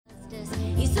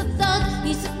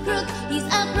he's a crook, he's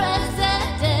a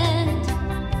president.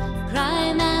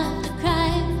 Crime after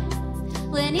crime.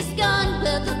 When he's gone,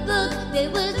 well, the book they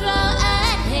will draw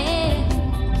at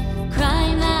him.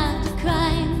 Crime after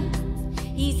crime.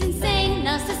 He's insane,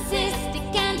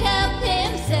 narcissistic, can't help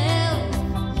himself.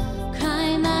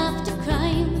 Crime after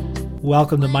crime.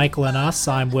 Welcome to Michael and Us.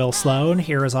 I'm Will Sloan,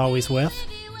 here as always with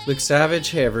Luke Savage.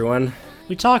 Hey, everyone.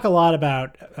 We talk a lot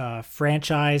about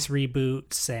franchise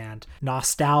reboots and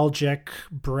nostalgic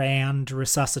brand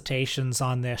resuscitations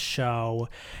on this show.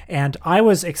 And I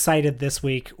was excited this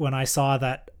week when I saw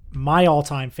that my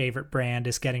all-time favorite brand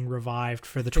is getting revived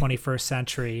for the 21st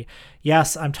century.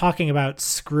 Yes, I'm talking about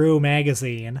Screw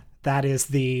Magazine. That is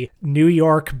the New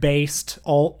York-based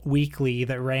alt weekly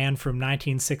that ran from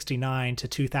 1969 to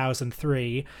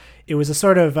 2003. It was a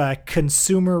sort of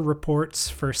Consumer Reports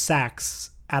for sex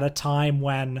at a time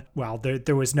when, well,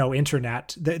 there was no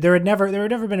internet. There had never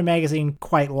been a magazine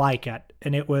quite like it,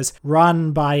 and it was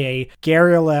run by a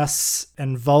garrulous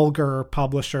and vulgar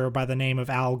publisher by the name of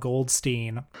Al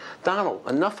Goldstein. Donald,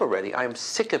 enough already. I am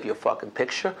sick of your fucking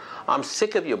picture. I'm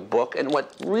sick of your book. And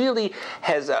what really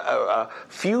has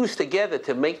fused together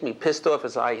to make me pissed off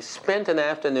is I spent an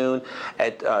afternoon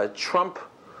at Trump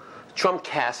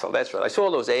Castle, that's right. I saw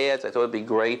those ads. I thought it'd be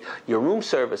great. Your room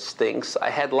service stinks. I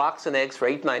had lox and eggs for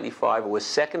 $8.95. It was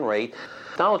second rate.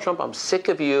 Donald Trump, I'm sick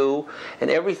of you and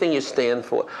everything you stand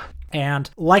for. And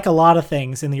like a lot of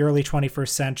things in the early 21st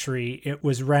century, it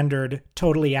was rendered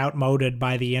totally outmoded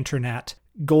by the internet.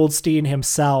 Goldstein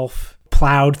himself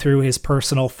plowed through his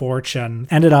personal fortune,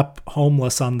 ended up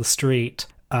homeless on the street.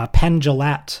 Penn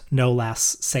Jillette, no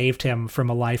less, saved him from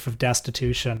a life of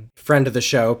destitution. Friend of the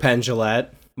show, Penn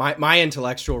Jillette. My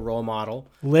intellectual role model.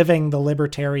 Living the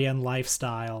libertarian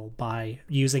lifestyle by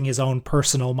using his own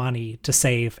personal money to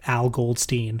save Al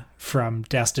Goldstein from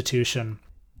destitution.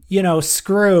 You know,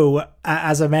 Screw,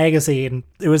 as a magazine,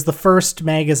 it was the first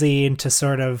magazine to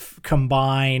sort of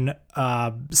combine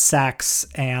sex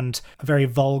and a very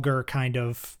vulgar kind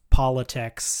of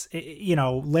politics. You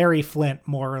know, Larry Flynt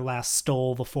more or less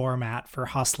stole the format for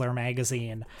Hustler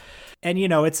magazine. And, you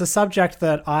know, it's a subject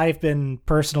that I've been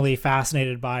personally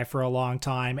fascinated by for a long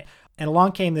time. And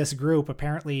along came this group,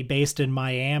 apparently based in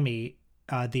Miami,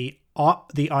 the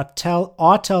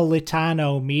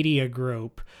Autolitano Media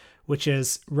Group, which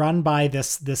is run by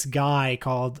this guy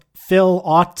called Phil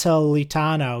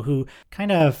Autolitano, who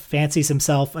kind of fancies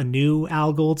himself a new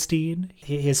Al Goldstein.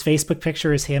 His Facebook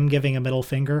picture is him giving a middle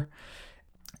finger.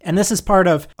 And this is part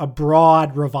of a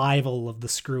broad revival of the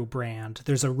Screw brand.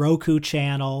 There's a Roku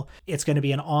channel. It's going to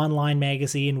be an online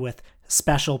magazine with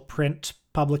special print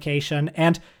publication.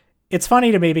 And it's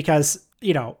funny to me because,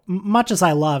 you know, much as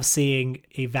I love seeing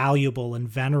a valuable and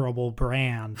venerable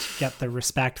brand get the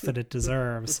respect that it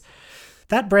deserves,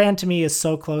 that brand to me is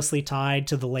so closely tied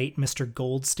to the late Mr.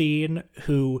 Goldstein,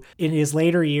 who in his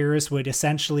later years would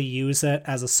essentially use it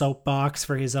as a soapbox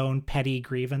for his own petty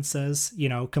grievances, you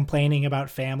know, complaining about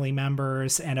family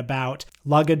members and about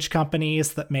luggage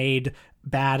companies that made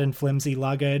bad and flimsy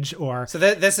luggage. Or so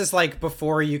this is like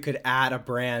before you could add a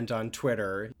brand on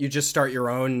Twitter. You just start your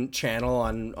own channel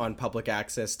on public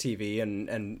access TV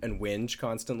and whinge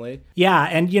constantly. Yeah,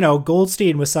 and you know,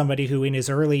 Goldstein was somebody who in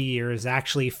his early years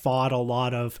actually fought a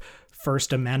lot of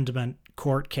First Amendment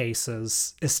court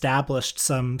cases, established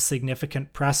some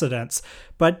significant precedents.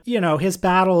 But, you know, his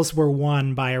battles were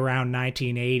won by around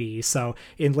 1980. So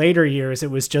in later years, it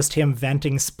was just him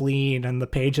venting spleen in the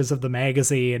pages of the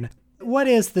magazine. What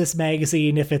is this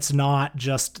magazine if it's not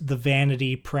just the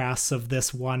vanity press of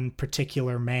this one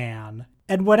particular man?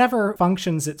 And whatever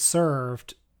functions it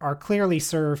served are clearly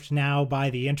served now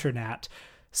by the internet.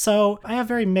 So I have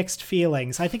very mixed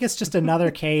feelings. I think it's just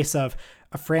another case of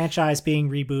a franchise being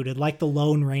rebooted, like the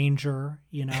Lone Ranger,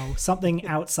 you know, something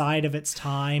outside of its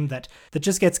time that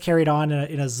just gets carried on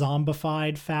in a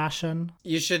zombified fashion.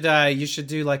 You should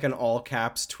do like an all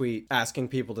caps tweet asking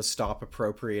people to stop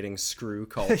appropriating Screw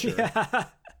culture. Yeah.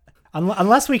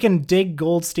 Unless we can dig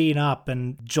Goldstein up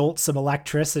and jolt some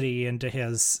electricity into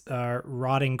his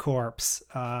rotting corpse,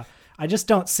 I just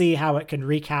don't see how it can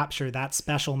recapture that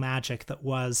special magic that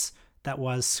was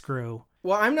Screw.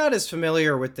 Well, I'm not as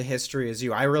familiar with the history as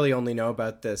you. I really only know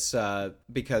about this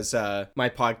because my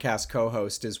podcast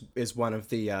co-host is one of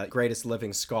the greatest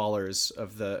living scholars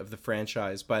of the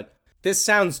franchise. But this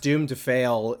sounds doomed to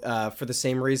fail for the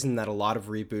same reason that a lot of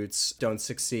reboots don't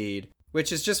succeed,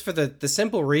 which is just for the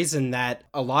simple reason that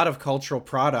a lot of cultural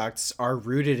products are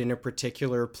rooted in a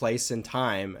particular place and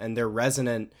time, and they're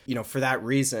resonant, you know, for that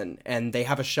reason, and they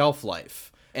have a shelf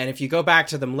life. And if you go back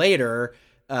to them later,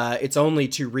 it's only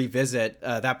to revisit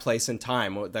that place in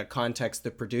time, or that context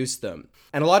that produced them.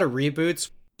 And a lot of reboots,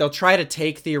 they'll try to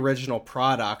take the original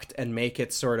product and make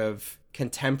it sort of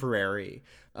contemporary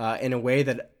in a way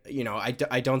that, you know,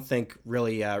 I don't think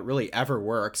really ever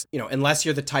works. You know, unless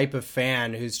you're the type of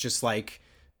fan who's just like,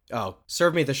 oh,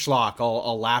 serve me the schlock,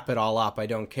 I'll lap it all up, I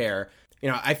don't care. You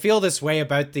know, I feel this way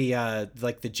about the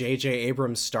like the J.J.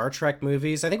 Abrams Star Trek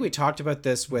movies. I think we talked about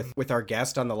this with our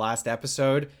guest on the last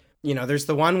episode. You know, there's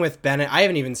the one with Benedict. I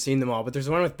haven't even seen them all, but there's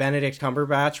the one with Benedict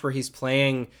Cumberbatch where he's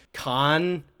playing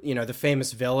Khan, you know, the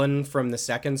famous villain from the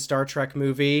second Star Trek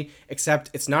movie,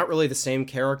 except it's not really the same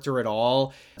character at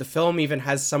all. The film even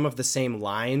has some of the same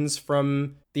lines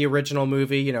from the original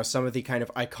movie, you know, some of the kind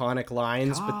of iconic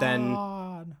lines, but then...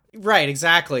 Right,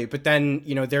 exactly. But then,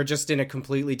 you know, they're just in a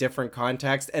completely different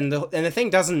context. And the thing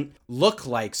doesn't look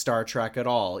like Star Trek at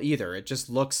all either. It just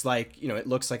looks like, you know, it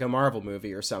looks like a Marvel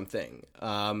movie or something.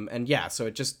 And yeah, so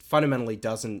it just fundamentally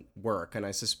doesn't work. And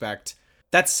I suspect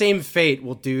that same fate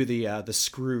will do the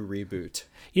Screw reboot.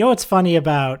 You know what's funny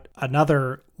about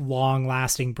another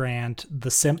long-lasting brand,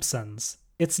 The Simpsons?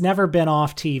 It's never been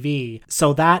off TV.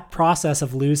 So that process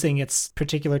of losing its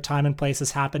particular time and place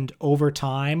has happened over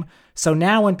time. So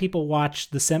now when people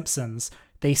watch The Simpsons,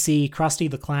 they see Krusty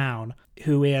the Clown,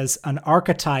 who is an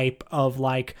archetype of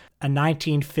like a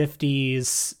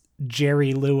 1950s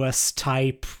Jerry Lewis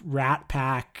type Rat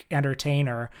Pack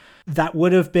entertainer that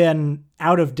would have been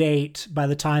out of date by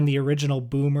the time the original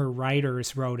Boomer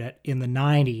writers wrote it in the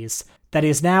 90s. That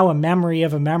is now a memory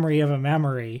of a memory of a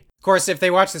memory. Of course, if they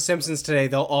watch The Simpsons today,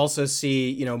 they'll also see,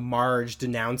 you know, Marge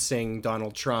denouncing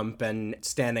Donald Trump and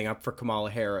standing up for Kamala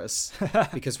Harris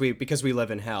because we live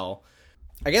in hell.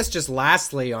 I guess just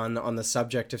lastly on the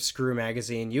subject of Screw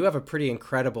Magazine, you have a pretty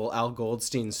incredible Al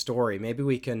Goldstein story. Maybe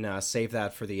we can save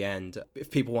that for the end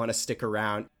if people want to stick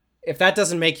around. If that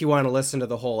doesn't make you want to listen to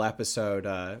the whole episode,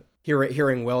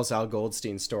 hearing Will's Al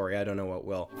Goldstein story, I don't know what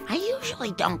will. I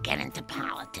usually don't get into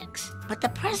politics, but the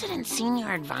president's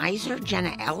senior advisor,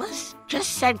 Jenna Ellis,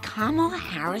 just said Kamala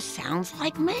Harris sounds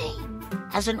like me.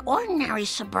 As an ordinary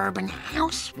suburban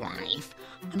housewife,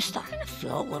 I'm starting to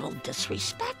feel a little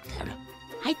disrespected.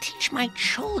 I teach my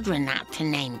children not to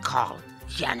name call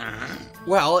Jenna.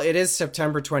 Well, it is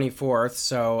September 24th,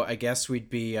 so I guess we'd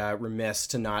be remiss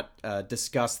to not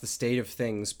discuss the state of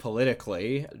things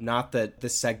politically. Not that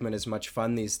this segment is much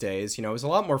fun these days. You know, it was a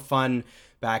lot more fun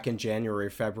back in January,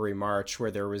 February, March,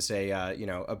 where there was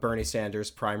a Bernie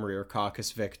Sanders primary or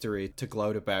caucus victory to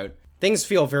gloat about. Things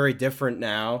feel very different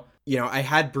now. You know, I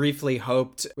had briefly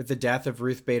hoped with the death of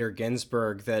Ruth Bader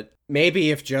Ginsburg that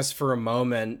maybe if just for a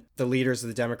moment the leaders of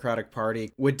the Democratic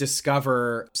Party would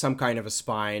discover some kind of a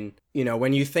spine. You know,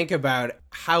 when you think about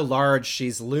how large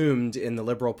she's loomed in the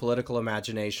liberal political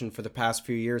imagination for the past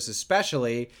few years,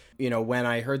 especially, you know, when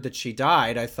I heard that she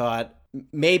died, I thought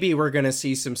maybe we're going to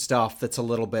see some stuff that's a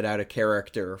little bit out of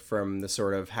character from the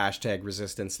sort of hashtag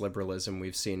resistance liberalism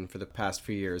we've seen for the past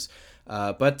few years.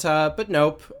 But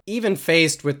nope. Even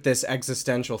faced with this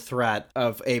existential threat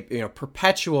of a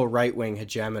perpetual right-wing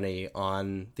hegemony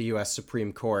on the U.S.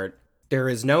 Supreme Court, there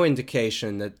is no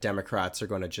indication that Democrats are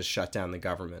going to just shut down the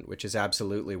government, which is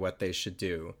absolutely what they should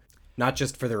do. Not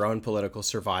just for their own political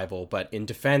survival, but in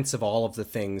defense of all of the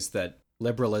things that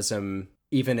liberalism,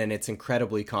 even in its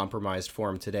incredibly compromised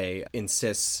form today,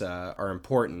 insists are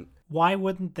important. Why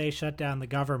wouldn't they shut down the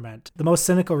government? The most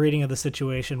cynical reading of the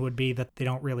situation would be that they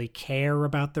don't really care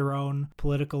about their own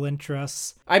political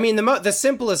interests. I mean, the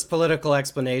simplest political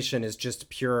explanation is just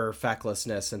pure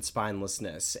fecklessness and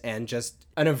spinelessness, and just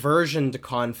an aversion to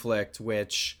conflict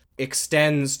which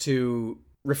extends to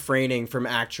refraining from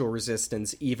actual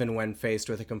resistance even when faced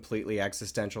with a completely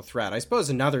existential threat. I suppose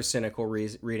another cynical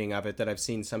reading of it that I've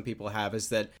seen some people have is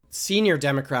that senior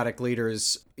Democratic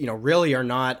leaders, you know, really are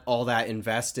not all that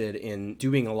invested in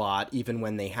doing a lot even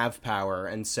when they have power.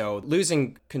 And so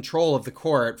losing control of the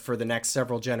court for the next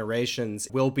several generations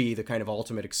will be the kind of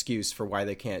ultimate excuse for why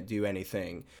they can't do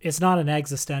anything. It's not an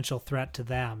existential threat to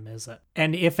them, is it?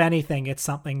 And if anything, it's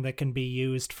something that can be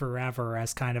used forever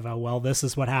as kind of a, well, this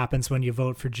is what happens when you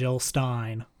vote for Jill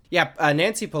Stein. Yeah,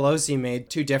 Nancy Pelosi made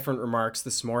two different remarks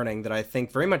this morning that I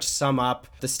think very much sum up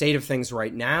the state of things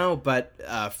right now, but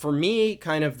for me,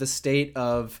 kind of the state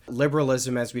of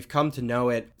liberalism as we've come to know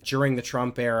it during the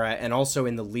Trump era and also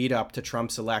in the lead up to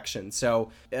Trump's election.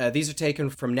 So these are taken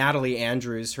from Natalie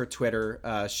Andrews, her Twitter.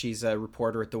 She's a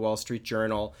reporter at the Wall Street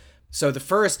Journal. So the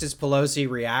first is Pelosi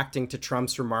reacting to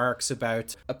Trump's remarks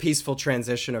about a peaceful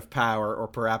transition of power, or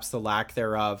perhaps the lack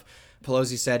thereof.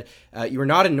 Pelosi said, you were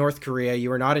not in North Korea, you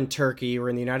were not in Turkey, you were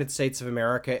in the United States of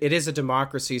America. It is a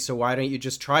democracy, so why don't you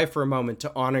just try for a moment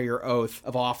to honor your oath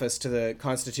of office to the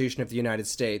Constitution of the United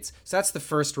States? So that's the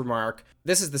first remark.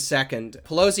 This is the second.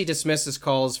 Pelosi dismisses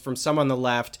calls from some on the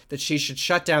left that she should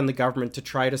shut down the government to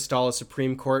try to stall a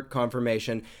Supreme Court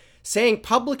confirmation, saying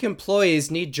public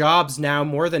employees need jobs now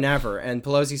more than ever. And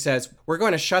Pelosi says, we're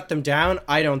going to shut them down?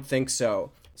 I don't think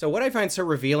so. So what I find so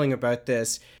revealing about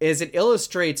this is it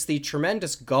illustrates the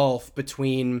tremendous gulf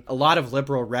between a lot of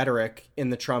liberal rhetoric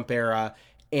in the Trump era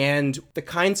and the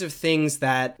kinds of things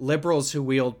that liberals who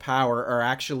wield power are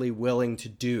actually willing to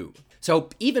do. So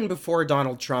even before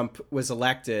Donald Trump was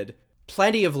elected,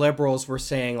 plenty of liberals were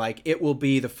saying, like, it will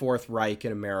be the Fourth Reich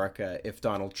in America if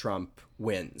Donald Trump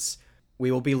wins. We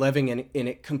will be living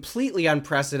in completely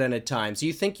unprecedented times.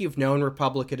 You think you've known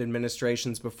Republican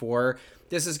administrations before?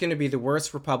 This is going to be the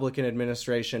worst Republican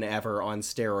administration ever on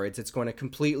steroids. It's going to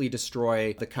completely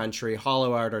destroy the country,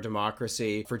 hollow out our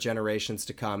democracy for generations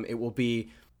to come. It will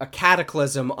be a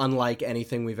cataclysm unlike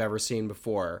anything we've ever seen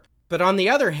before. But on the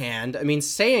other hand, I mean,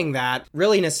 saying that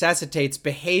really necessitates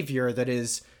behavior that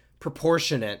is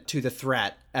proportionate to the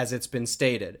threat as it's been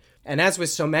stated. And as with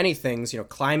so many things,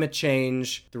 climate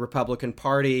change, the Republican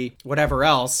Party, whatever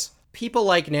else, people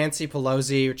like Nancy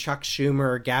Pelosi, Chuck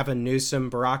Schumer, Gavin Newsom,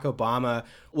 Barack Obama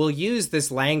will use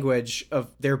this language of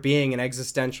there being an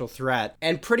existential threat.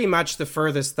 And pretty much the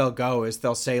furthest they'll go is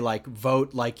they'll say, like,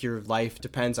 vote like your life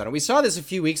depends on it. We saw this a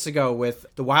few weeks ago with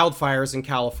the wildfires in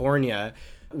California,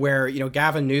 where,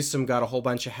 Gavin Newsom got a whole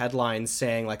bunch of headlines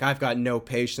saying, like, I've got no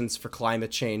patience for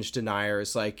climate change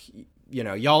deniers. Like,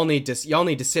 y'all need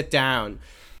to sit down.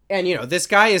 And, this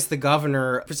guy is the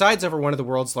governor, presides over one of the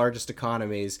world's largest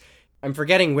economies. I'm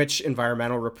forgetting which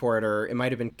environmental reporter, it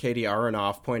might have been Katie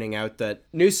Aronoff, pointing out that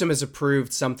Newsom has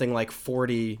approved something like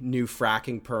 40 new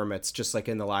fracking permits just like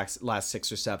in the last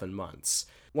 6 or 7 months.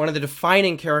 One of the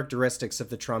defining characteristics of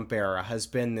the Trump era has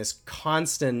been this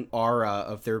constant aura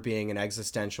of there being an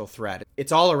existential threat.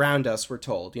 It's all around us, we're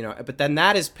told, but then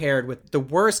that is paired with the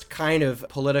worst kind of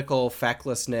political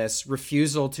fecklessness,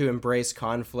 refusal to embrace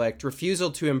conflict,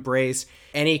 refusal to embrace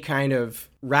any kind of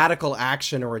radical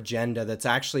action or agenda that's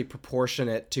actually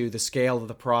proportionate to the scale of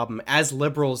the problem, as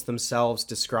liberals themselves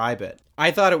describe it.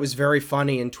 I thought it was very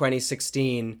funny in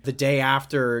 2016, the day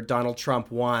after Donald Trump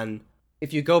won.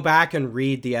 If you go back and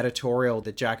read the editorial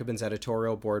that Jacobin's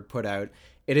editorial board put out,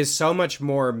 it is so much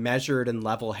more measured and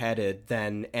level-headed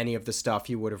than any of the stuff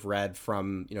you would have read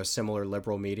from, similar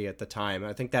liberal media at the time.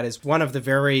 I think that is one of the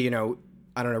very,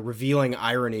 revealing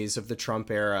ironies of the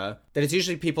Trump era, that it's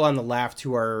usually people on the left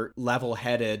who are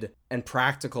level-headed and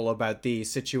practical about the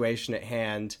situation at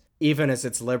hand, even as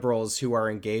it's liberals who are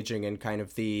engaging in kind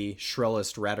of the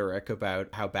shrillest rhetoric about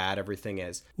how bad everything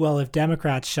is. Well, if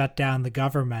Democrats shut down the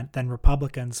government, then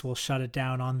Republicans will shut it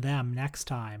down on them next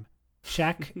time.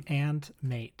 Check and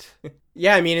mate.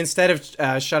 Yeah, I mean, instead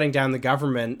of shutting down the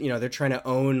government, they're trying to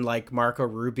own like Marco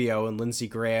Rubio and Lindsey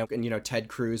Graham and, Ted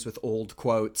Cruz with old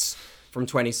quotes from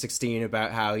 2016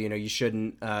 about how, you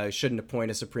shouldn't appoint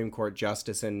a Supreme Court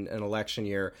justice in an election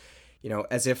year,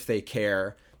 as if they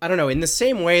care. I don't know, in the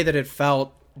same way that it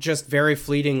felt just very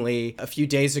fleetingly a few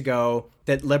days ago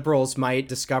that liberals might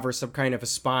discover some kind of a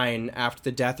spine after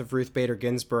the death of Ruth Bader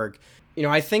Ginsburg.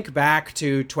 I think back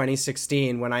to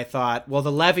 2016 when I thought, well,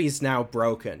 the levee's now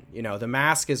broken. The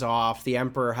mask is off. The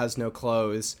emperor has no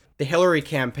clothes. The Hillary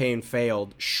campaign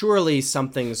failed. Surely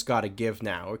something's got to give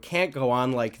now. It can't go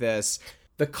on like this.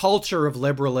 The culture of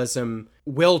liberalism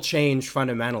will change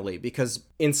fundamentally because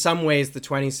in some ways the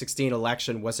 2016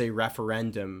 election was a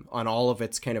referendum on all of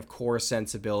its kind of core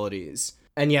sensibilities.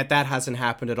 And yet that hasn't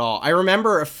happened at all. I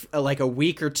remember like a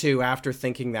week or two after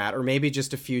thinking that, or maybe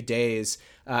just a few days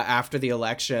after the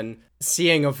election,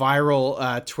 seeing a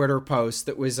viral Twitter post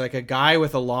that was like a guy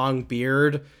with a long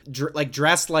beard,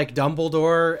 dressed like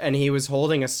Dumbledore, and he was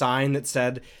holding a sign that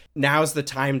said, "Now's the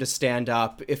time to stand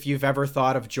up. If you've ever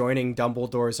thought of joining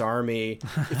Dumbledore's army,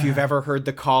 if you've ever heard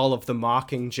the call of the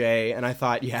Mockingjay." And I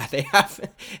thought, yeah,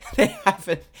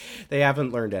 they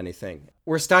haven't learned anything.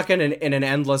 We're stuck in an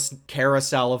endless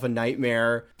carousel of a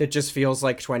nightmare that just feels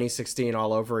like 2016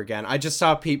 all over again. I just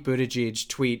saw Pete Buttigieg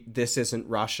tweet, "This isn't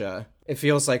Russia." It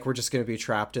feels like we're just going to be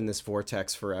trapped in this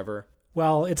vortex forever.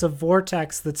 Well, it's a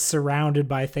vortex that's surrounded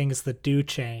by things that do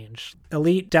change.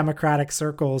 elite Democratic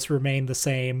circles remain the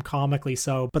same, comically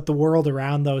so, but the world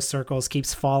around those circles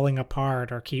keeps falling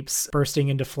apart or keeps bursting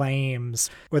into flames,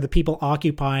 where the people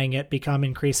occupying it become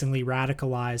increasingly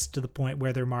radicalized to the point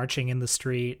where they're marching in the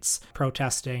streets,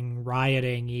 protesting,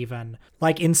 rioting even.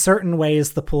 Like, in certain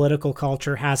ways, the political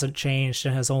culture hasn't changed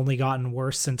and has only gotten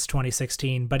worse since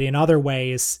 2016, but in other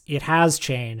ways, it has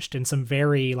changed in some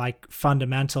very,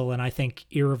 fundamental and I think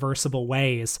irreversible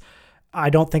ways. I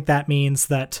don't think that means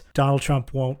that Donald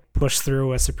Trump won't push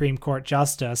through a Supreme Court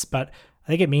justice, but I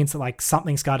think it means that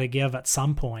something's got to give at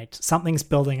some point. Something's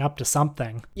building up to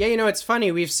something. Yeah, it's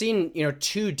funny. We've seen,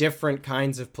 two different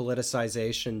kinds of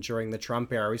politicization during the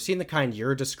Trump era. We've seen the kind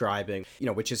you're describing,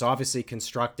 which is obviously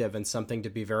constructive and something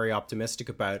to be very optimistic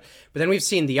about. But then we've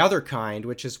seen the other kind,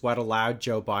 which is what allowed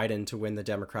Joe Biden to win the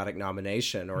Democratic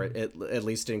nomination, or at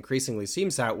least it increasingly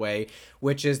seems that way,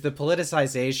 which is the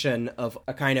politicization of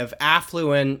a kind of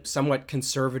affluent, somewhat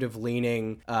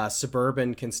conservative-leaning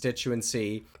suburban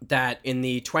constituency that in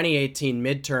the 2018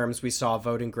 midterms, we saw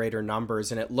vote in greater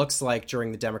numbers, and it looks like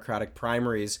during the Democratic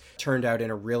primaries turned out in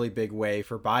a really big way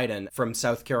for Biden from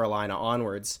South Carolina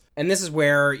onwards. And this is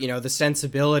where, the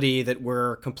sensibility that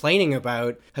we're complaining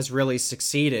about has really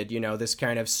succeeded. This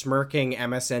kind of smirking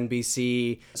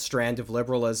MSNBC strand of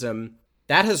liberalism,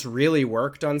 that has really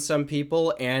worked on some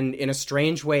people, and in a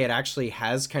strange way, it actually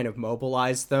has kind of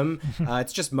mobilized them.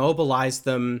 It's just mobilized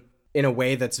them in a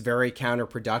way that's very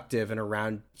counterproductive and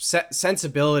around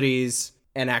sensibilities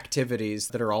and activities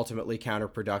that are ultimately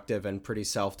counterproductive and pretty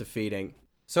self-defeating.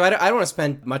 So I don't want to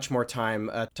spend much more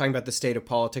time talking about the state of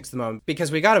politics at the moment,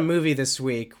 because we got a movie this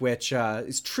week which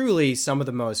is truly some of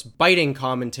the most biting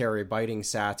commentary, biting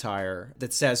satire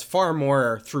that says far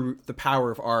more through the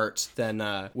power of art than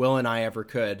Will and I ever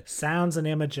could. Sounds and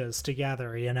images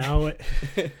together,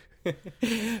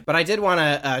 But I did want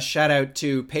to shout out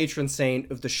to patron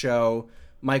saint of the show,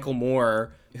 Michael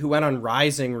Moore, who went on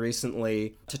Rising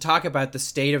recently to talk about the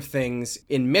state of things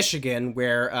in Michigan,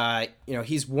 where,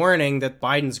 he's warning that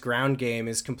Biden's ground game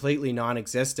is completely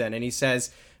non-existent. And he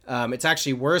says it's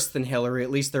actually worse than Hillary.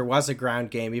 At least there was a ground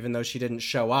game, even though she didn't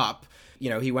show up.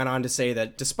 He went on to say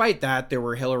that despite that, there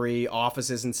were Hillary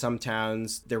offices in some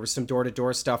towns. There was some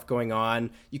door-to-door stuff going on.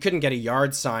 You couldn't get a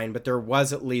yard sign, but there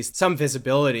was at least some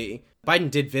visibility. Biden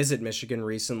did visit Michigan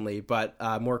recently, but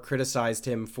Moore criticized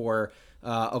him for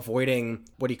avoiding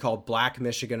what he called black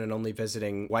Michigan and only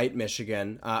visiting white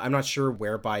Michigan. I'm not sure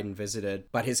where Biden visited,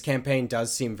 but his campaign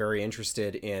does seem very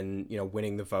interested in,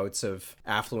 winning the votes of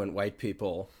affluent white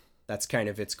people. That's kind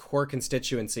of its core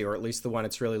constituency, or at least the one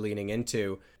it's really leaning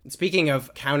into. And speaking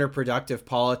of counterproductive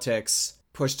politics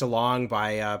pushed along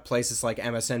by places like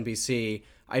MSNBC,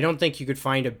 I don't think you could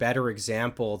find a better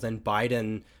example than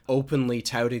Biden openly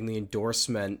touting the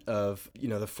endorsement of,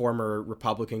 the former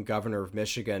Republican governor of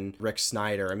Michigan, Rick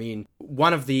Snyder. I mean,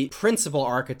 one of the principal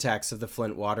architects of the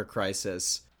Flint water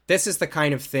crisis. This is the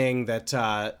kind of thing that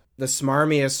the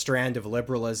smarmiest strand of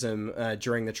liberalism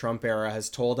during the Trump era has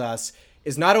told us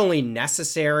is not only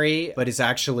necessary, but is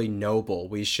actually noble.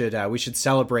 We should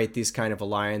celebrate these kind of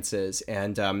alliances.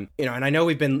 And, and I know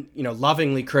we've been,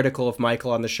 lovingly critical of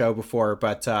Michael on the show before,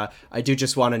 but I do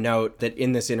just want to note that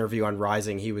in this interview on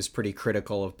Rising, he was pretty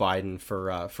critical of Biden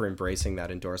for embracing that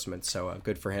endorsement. So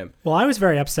good for him. Well, I was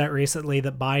very upset recently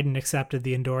that Biden accepted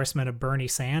the endorsement of Bernie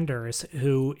Sanders,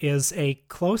 who is a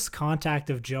close contact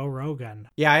of Joe Rogan.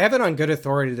 Yeah, I have it on good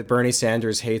authority that Bernie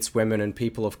Sanders hates women and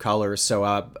people of color. So,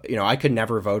 I could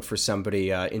never vote for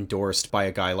somebody endorsed by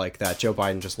a guy like that. Joe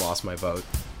Biden just lost my vote.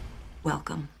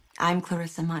 Welcome. I'm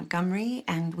Clarissa Montgomery,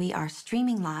 and we are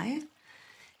streaming live.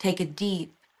 Take a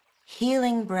deep,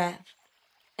 healing breath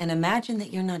and imagine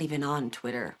that you're not even on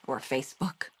Twitter or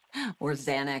Facebook or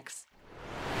Xanax.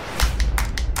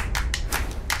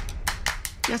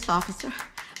 Yes, officer.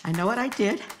 I know what I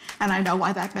did, and I know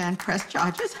why that man pressed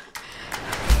charges.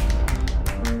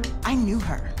 I knew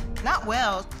her. Not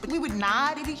well. We would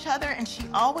nod at each other, and she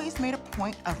always made a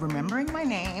point of remembering my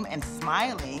name and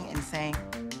smiling and saying,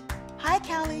 "Hi,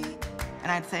 Kelly."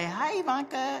 And I'd say, "Hi,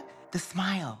 Ivanka." The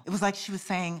smile. It was like she was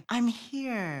saying, "I'm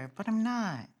here, but I'm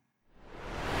not."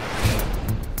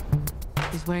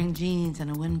 He's wearing jeans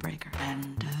and a windbreaker.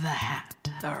 And the hat,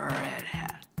 the red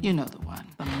hat. You know the one,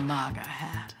 the MAGA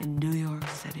hat in New York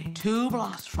City. 2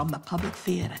 blocks from the Public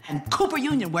Theater and Cooper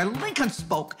Union, where Lincoln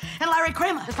spoke. And Larry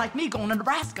Kramer, it's like me going to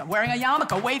Nebraska, wearing a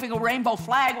yarmulke, waving a rainbow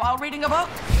flag while reading a book.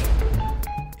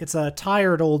 It's a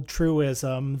tired old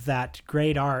truism that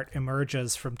great art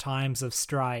emerges from times of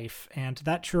strife, and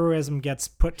that truism gets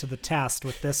put to the test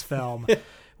with this film,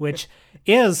 which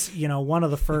is, one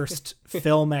of the first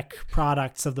filmic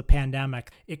products of the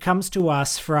pandemic. It comes to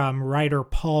us from writer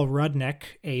Paul Rudnick,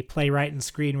 a playwright and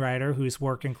screenwriter whose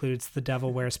work includes The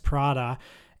Devil Wears Prada,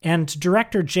 and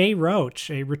director Jay Roach,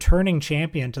 a returning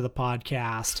champion to the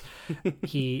podcast.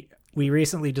 We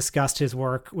recently discussed his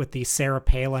work with the Sarah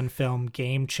Palin film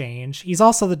Game Change. He's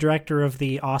also the director of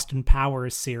the Austin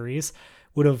Powers series.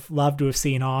 Would have loved to have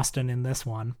seen Austin in this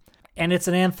one. And it's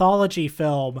an anthology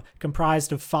film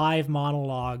comprised of 5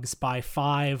 monologues by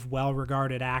 5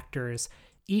 well-regarded actors,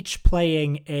 each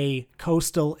playing a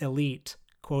coastal elite,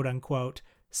 quote unquote,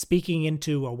 speaking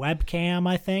into a webcam,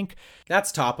 I think.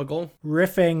 That's topical.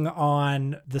 Riffing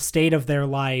on the state of their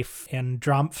life in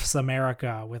Drumpf's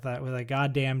America with a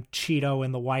goddamn Cheeto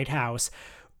in the White House.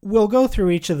 We'll go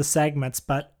through each of the segments,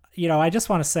 but I just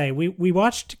want to say we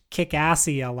watched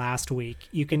Kick-Assia last week.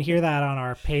 You can hear that on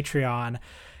our Patreon.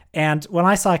 And when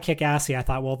I saw Kick-Assia, I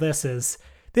thought, well, this is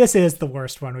the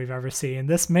worst one we've ever seen.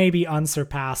 This may be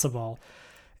unsurpassable.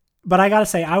 But I gotta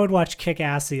say, I would watch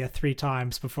Kick-Assia 3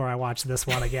 times before I watch this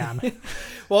one again.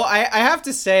 Well, I have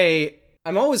to say,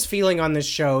 I'm always feeling on this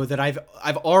show that I've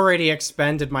already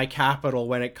expended my capital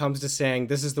when it comes to saying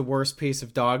this is the worst piece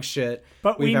of dog shit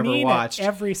we've ever watched. It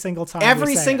every single time.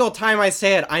 Every single time I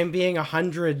say it, I'm being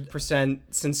 100%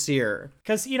 sincere.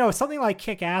 Because something like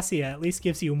Kick-Assia at least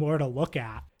gives you more to look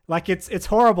at. Like it's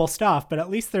horrible stuff, but at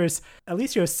least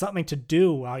you have something to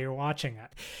do while you're watching it.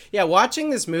 Yeah, watching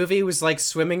this movie was like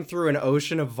swimming through an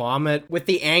ocean of vomit with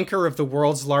the anchor of the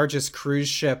world's largest cruise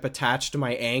ship attached to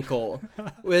my ankle.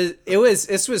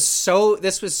 This was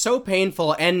so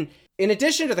painful, and in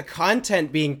addition to the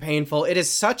content being painful, it is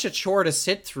such a chore to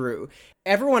sit through.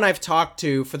 Everyone I've talked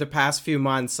to for the past few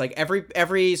months, like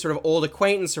every sort of old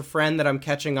acquaintance or friend that I'm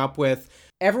catching up with,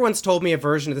 everyone's told me a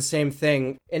version of the same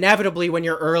thing. Inevitably, when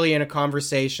you're early in a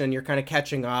conversation, you're kind of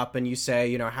catching up and you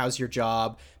say, how's your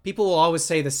job? People will always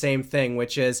say the same thing,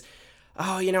 which is,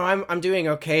 oh, I'm doing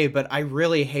okay, but I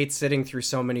really hate sitting through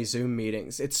so many Zoom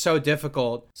meetings. It's so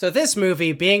difficult. So this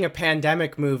movie, being a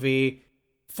pandemic movie,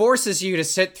 forces you to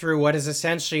sit through what is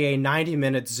essentially a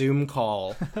 90-minute Zoom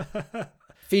call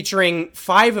featuring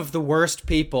 5 of the worst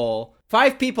people.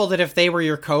 5 people that if they were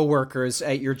your coworkers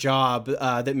at your job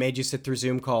that made you sit through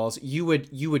Zoom calls, you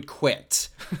would quit.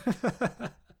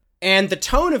 And the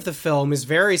tone of the film is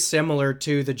very similar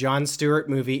to the Jon Stewart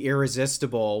movie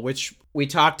Irresistible, which we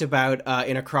talked about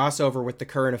in a crossover with the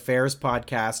Current Affairs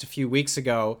podcast a few weeks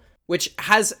ago, which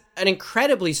has an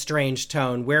incredibly strange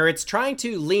tone where it's trying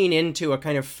to lean into a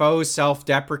kind of faux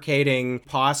self-deprecating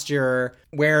posture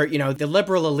where, the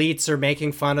liberal elites are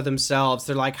making fun of themselves.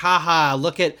 They're like, haha,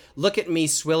 look at me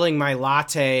swilling my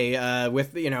latte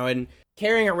with, and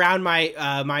carrying around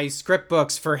my script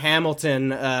books for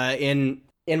Hamilton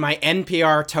in my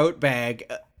NPR tote bag.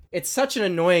 It's such an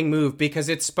annoying move because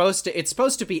it's supposed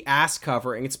to be ass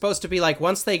covering. It's supposed to be like,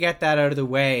 once they get that out of the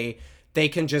way, they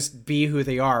can just be who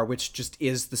they are, which just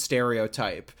is the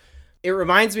stereotype. It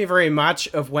reminds me very much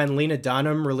of when Lena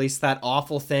Dunham released that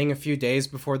awful thing a few days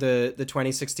before the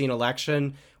 2016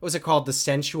 election. What was it called? The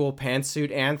Sensual Pantsuit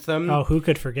Anthem. Oh, who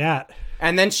could forget?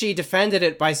 And then she defended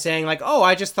it by saying like, oh,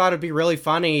 I just thought it'd be really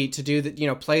funny to do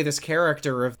that, play this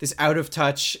character of this out of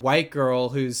touch white girl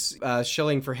who's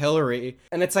shilling for Hillary.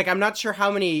 And it's like, I'm not sure how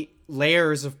many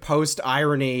layers of post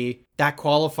irony that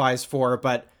qualifies for,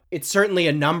 but it's certainly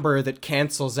a number that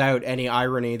cancels out any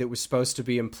irony that was supposed to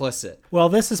be implicit. Well,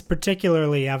 this is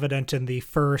particularly evident in the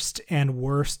first and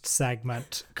worst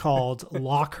segment called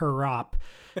Lock Her Up.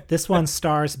 This one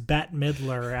stars Bette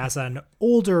Midler as an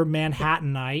older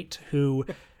Manhattanite who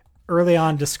early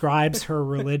on describes her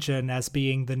religion as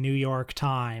being the New York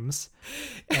Times.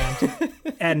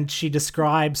 And she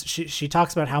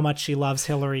talks about how much she loves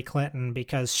Hillary Clinton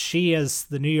because she is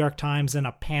the New York Times in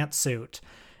a pantsuit.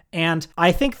 And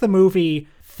I think the movie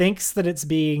thinks that it's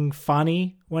being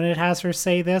funny when it has her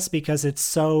say this because it's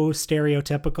so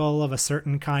stereotypical of a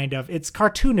certain kind of, it's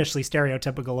cartoonishly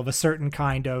stereotypical of a certain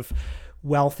kind of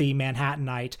wealthy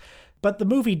Manhattanite. But the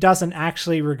movie doesn't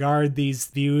actually regard these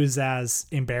views as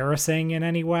embarrassing in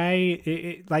any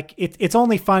way. It's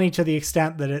only funny to the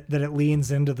extent that it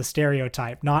leans into the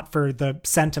stereotype, not for the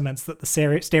sentiments that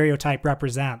the stereotype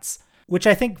represents. Which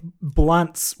I think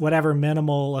blunts whatever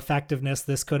minimal effectiveness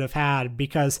this could have had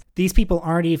because these people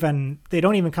they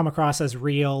don't even come across as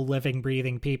real, living,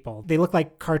 breathing people. They look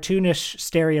like cartoonish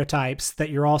stereotypes that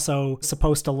you're also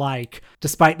supposed to like,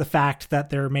 despite the fact that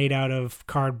they're made out of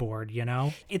cardboard,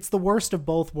 It's the worst of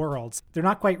both worlds. They're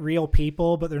not quite real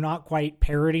people, but they're not quite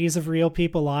parodies of real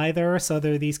people either, so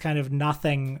they're these kind of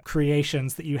nothing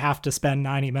creations that you have to spend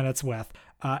 90 minutes with.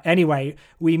 Anyway,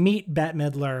 we meet Bette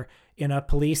Midler in a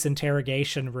police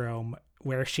interrogation room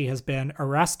where she has been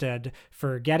arrested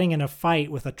for getting in a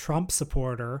fight with a Trump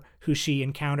supporter who she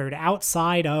encountered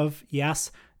outside of,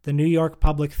 yes, the New York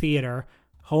Public Theater,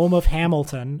 home of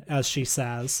Hamilton, as she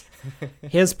says.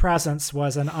 His presence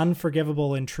was an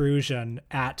unforgivable intrusion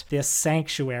at this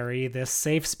sanctuary, this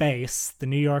safe space, the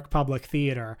New York Public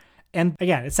Theater. And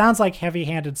again, it sounds like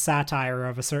heavy-handed satire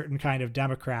of a certain kind of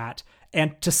Democrat,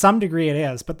 and to some degree it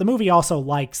is, but the movie also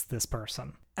likes this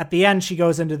person. At the end, she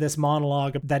goes into this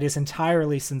monologue that is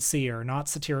entirely sincere, not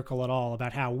satirical at all,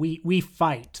 about how we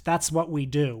fight. That's what we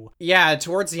do. Yeah,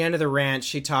 towards the end of the rant,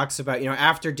 she talks about,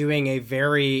 after doing a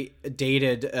very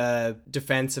dated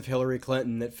defense of Hillary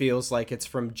Clinton that feels like it's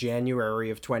from January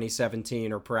of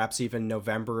 2017 or perhaps even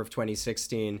November of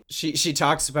 2016, she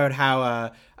talks about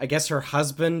how, I guess her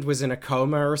husband was in a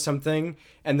coma or something,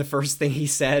 and the first thing he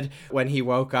said when he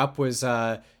woke up was,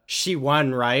 she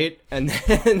won, right? And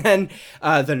then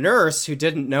the nurse, who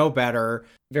didn't know better,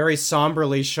 very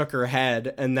somberly shook her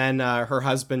head, and then her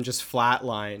husband just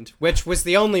flatlined, which was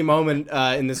the only moment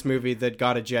in this movie that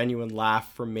got a genuine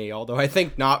laugh from me, although I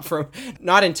think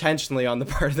not intentionally on the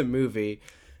part of the movie.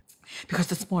 Because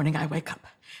this morning I wake up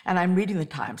and I'm reading the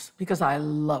Times because I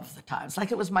love the Times,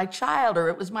 like it was my child or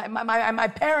it was my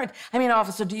parent. I mean,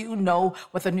 officer, do you know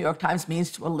what the New York Times means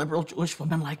to a liberal Jewish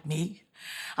woman like me?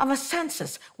 On the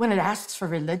census, when it asks for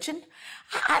religion,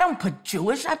 I don't put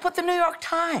Jewish, I put the New York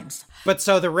Times. But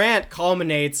so the rant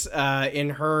culminates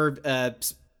in her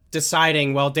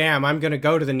deciding, well, damn, I'm going to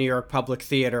go to the New York Public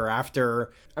Theater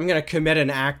after I'm going to commit an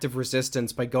act of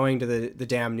resistance by going to the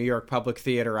damn New York Public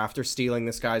Theater after stealing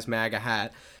this guy's MAGA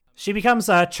hat. She becomes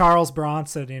Charles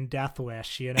Bronson in Death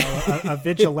Wish, a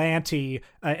vigilante,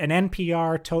 an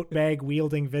NPR tote bag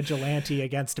wielding vigilante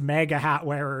against MAGA hat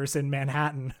wearers in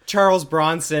Manhattan. Charles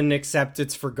Bronson, except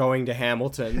it's for going to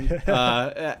Hamilton.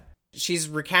 She's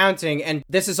recounting, and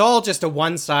this is all just a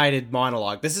one-sided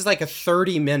monologue. This is like a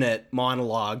 30-minute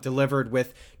monologue delivered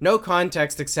with no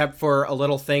context except for a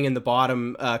little thing in the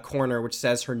bottom corner which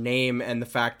says her name and the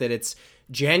fact that it's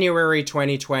January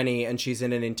 2020 and she's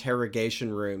in an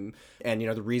interrogation room. And,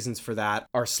 the reasons for that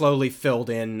are slowly filled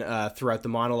in throughout the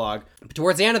monologue. But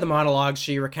towards the end of the monologue,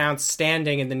 she recounts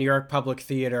standing in the New York Public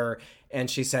Theater, and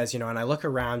she says, and I look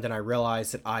around and I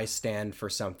realize that I stand for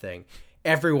something.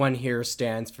 Everyone here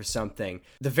stands for something.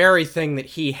 The very thing that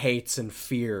he hates and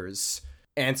fears.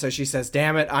 And so she says,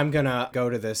 damn it, I'm going to go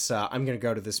to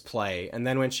this play. And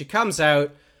then when she comes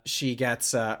out, she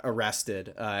gets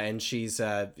arrested, and she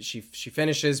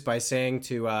finishes by saying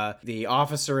to the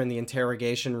officer in the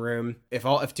interrogation room,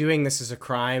 if doing this is a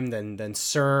crime, then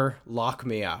sir, lock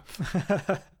me up.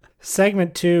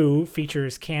 Segment 2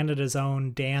 features Canada's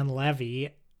own Dan Levy.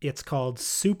 It's called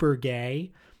Super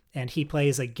Gay, and he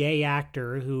plays a gay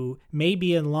actor who may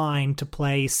be in line to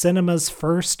play cinema's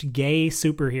first gay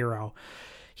superhero.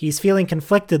 He's feeling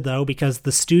conflicted, though, because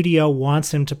the studio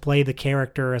wants him to play the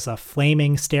character as a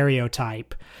flaming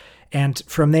stereotype. And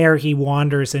from there, he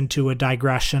wanders into a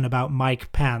digression about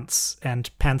Mike Pence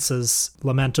and Pence's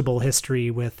lamentable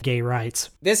history with gay rights.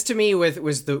 This, to me,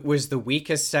 was the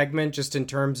weakest segment, just in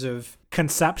terms of...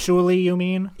 Conceptually, you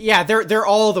mean? Yeah, they're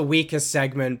all the weakest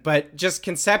segment, but just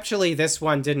conceptually, this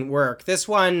one didn't work. This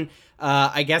one...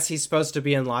 I guess he's supposed to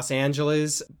be in Los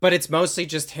Angeles, but it's mostly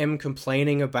just him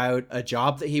complaining about a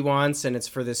job that he wants, and it's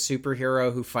for this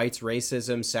superhero who fights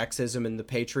racism, sexism, and the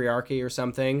patriarchy or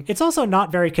something. It's also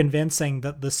not very convincing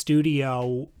that the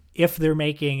studio, if they're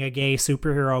making a gay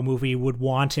superhero movie, would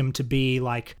want him to be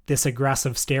like this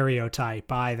aggressive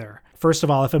stereotype either. First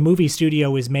of all, if a movie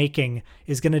studio is going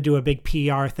to do a big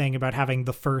PR thing about having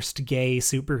the first gay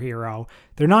superhero,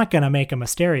 they're not going to make him a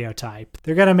stereotype.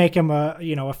 They're going to make him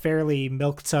a fairly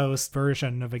milquetoast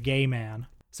version of a gay man.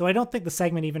 So I don't think the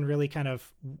segment even really kind of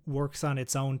works on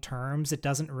its own terms. It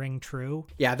doesn't ring true.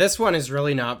 Yeah, this one is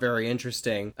really not very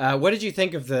interesting. What did you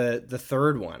think of the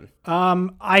third one?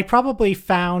 I probably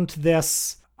found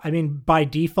this, by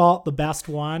default, the best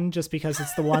one, just because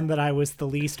it's the one that I was the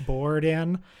least bored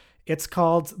in. It's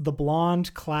called The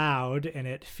Blonde Cloud, and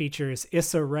it features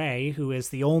Issa Rae, who is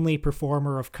the only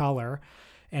performer of color,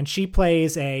 and she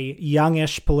plays a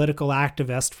youngish political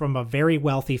activist from a very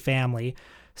wealthy family,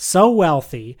 so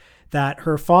wealthy that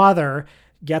her father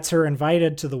gets her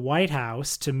invited to the White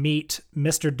House to meet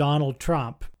Mr. Donald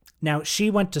Trump. Now,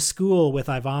 she went to school with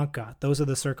Ivanka. Those are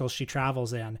the circles she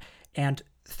travels in, and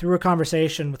through a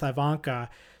conversation with Ivanka,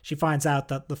 she finds out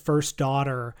that the first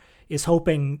daughter is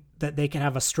hoping that they can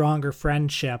have a stronger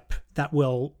friendship that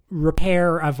will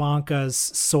repair Ivanka's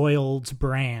soiled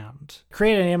brand.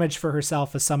 Create an image for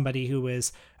herself as somebody who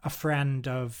is a friend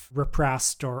of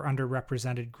repressed or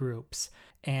underrepresented groups.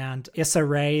 And Issa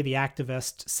Rae, the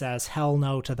activist, says hell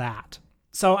no to that.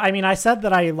 So, I mean, I said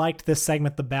that I liked this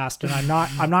segment the best, and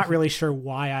I'm not really sure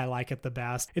why I like it the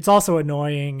best. It's also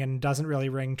annoying and doesn't really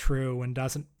ring true and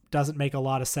doesn't make a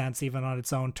lot of sense even on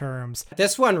its own terms.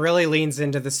 This one really leans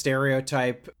into the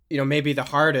stereotype, maybe the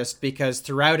hardest, because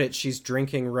throughout it she's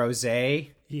drinking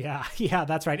rosé. Yeah,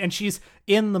 that's right. And she's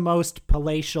in the most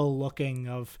palatial looking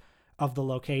of the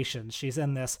locations. She's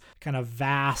in this kind of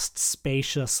vast,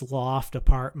 spacious loft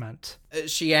apartment.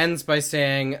 She ends by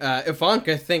saying,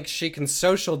 Ivanka thinks she can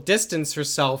social distance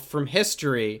herself from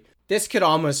history. This could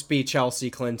almost be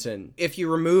Chelsea Clinton. If you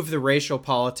remove the racial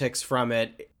politics from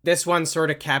it, this one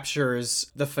sort of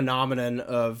captures the phenomenon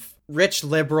of rich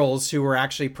liberals who were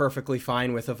actually perfectly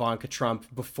fine with Ivanka Trump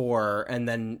before and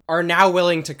then are now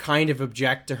willing to kind of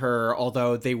object to her,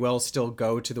 although they will still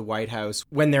go to the White House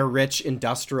when their rich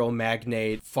industrial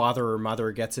magnate father or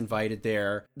mother gets invited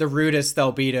there. The rudest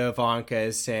they'll be to Ivanka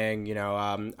is saying,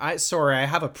 I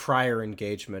have a prior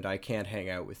engagement. I can't hang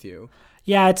out with you.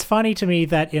 Yeah, it's funny to me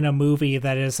that in a movie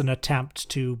that is an attempt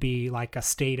to be like a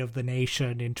state of the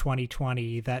nation in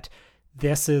 2020, that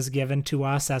this is given to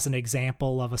us as an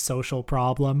example of a social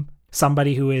problem.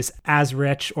 Somebody who is as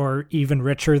rich or even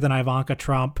richer than Ivanka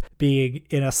Trump being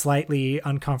in a slightly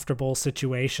uncomfortable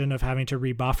situation of having to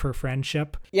rebuff her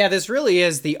friendship. Yeah, this really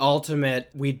is the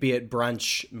ultimate We'd Be at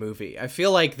Brunch movie. I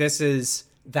feel like this is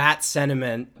that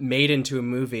sentiment made into a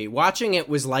movie. Watching it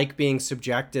was like being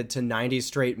subjected to 90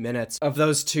 straight minutes of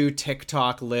those two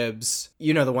TikTok libs.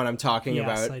 You know the one I'm talking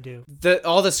about. Yes, I do.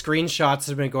 All the screenshots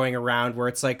have been going around where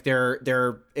it's like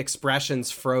their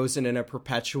expressions frozen in a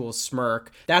perpetual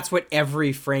smirk. That's what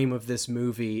every frame of this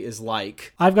movie is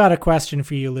like. I've got a question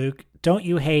for you, Luke. Don't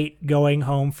you hate going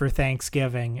home for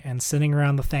Thanksgiving and sitting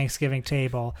around the Thanksgiving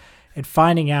table and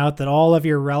finding out that all of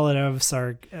your relatives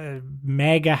are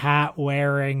MAGA hat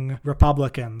wearing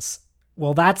Republicans?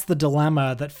 Well, that's the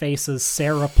dilemma that faces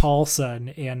Sarah Paulson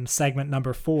in segment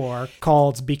number 4,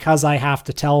 called Because I Have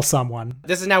to Tell Someone.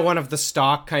 This is now one of the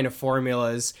stock kind of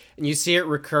formulas, and you see it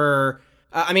recur.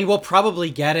 We'll probably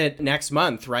get it next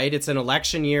month, right? It's an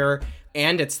election year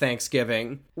and it's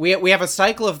Thanksgiving. We have a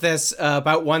cycle of this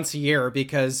about once a year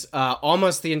because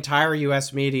almost the entire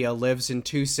US media lives in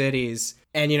 2 cities.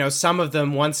 And, some of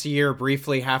them once a year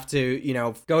briefly have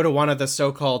to, go to one of the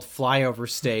so-called flyover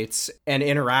states and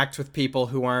interact with people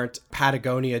who aren't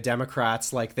Patagonia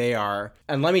Democrats like they are.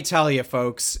 And let me tell you,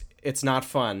 folks, it's not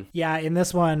fun. Yeah, in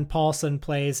this one, Paulson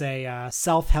plays a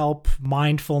self-help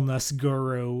mindfulness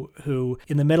guru who,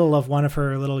 in the middle of one of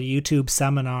her little YouTube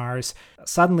seminars,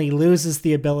 suddenly loses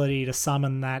the ability to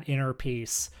summon that inner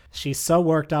peace. She's so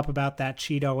worked up about that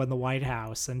Cheeto in the White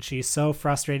House, and she's so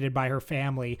frustrated by her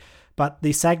family. But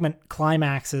the segment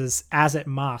climaxes, as it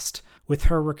must, with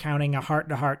her recounting a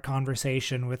heart-to-heart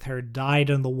conversation with her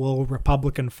dyed-in-the-wool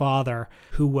Republican father,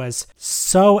 who was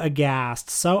so aghast,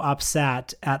 so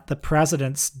upset at the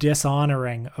president's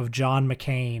dishonoring of John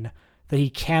McCain that he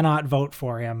cannot vote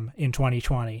for him in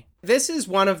 2020. This is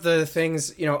one of the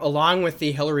things, along with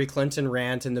the Hillary Clinton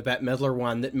rant and the Bette Midler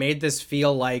one, that made this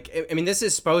feel like, this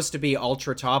is supposed to be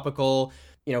ultra topical,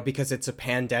 because it's a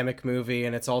pandemic movie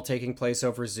and it's all taking place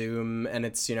over Zoom and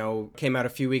it's, came out a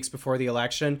few weeks before the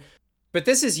election. But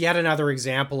this is yet another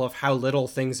example of how little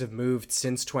things have moved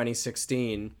since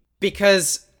 2016.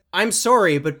 Because I'm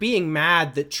sorry, but being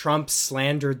mad that Trump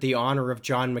slandered the honor of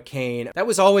John McCain, that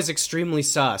was always extremely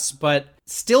sus, but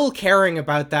still caring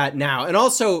about that now. And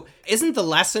also, isn't the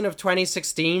lesson of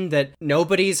 2016 that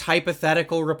nobody's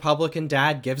hypothetical Republican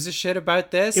dad gives a shit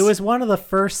about this? It was one of the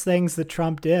first things that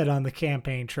Trump did on the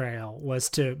campaign trail was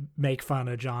to make fun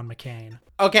of John McCain.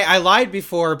 Okay, I lied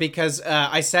before because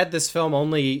I said this film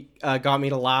only got me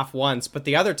to laugh once, but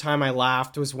the other time I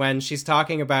laughed was when she's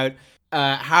talking about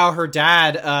how her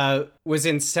dad was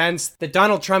incensed that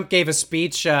Donald Trump gave a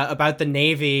speech about the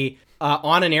Navy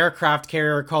on an aircraft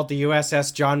carrier called the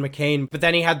USS John McCain, but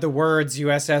then he had the words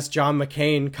USS John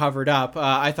McCain covered up.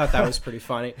 I thought that was pretty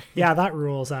funny. Yeah, that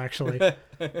rules, actually.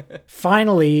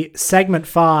 Finally, segment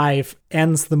 5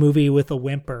 ends the movie with a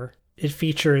whimper. It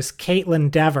features Caitlin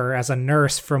Dever as a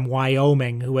nurse from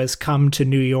Wyoming who has come to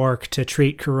New York to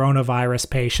treat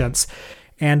coronavirus patients.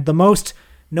 And the most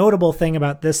notable thing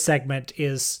about this segment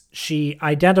is she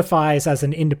identifies as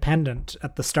an independent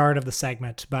at the start of the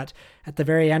segment, but at the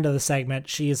very end of the segment,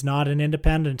 she is not an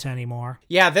independent anymore.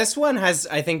 Yeah, this one has,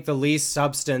 I think, the least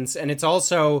substance, and it's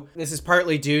also, this is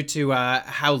partly due to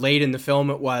how late in the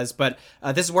film it was, but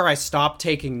this is where I stopped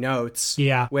taking notes.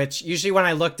 Yeah. Which, usually when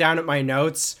I look down at my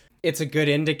notes, it's a good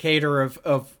indicator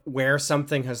of where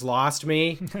something has lost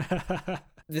me.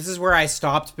 This is where I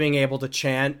stopped being able to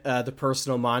chant the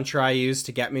personal mantra I use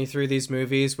to get me through these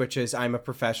movies, which is, I'm a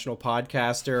professional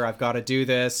podcaster. I've got to do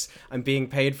this. I'm being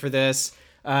paid for this.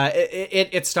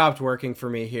 It stopped working for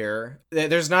me here.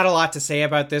 There's not a lot to say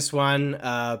about this one.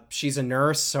 She's a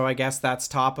nurse, so I guess that's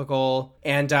topical.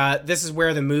 And this is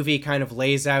where the movie kind of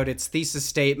lays out its thesis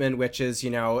statement, which is,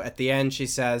 at the end she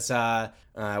says,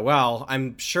 well,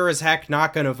 I'm sure as heck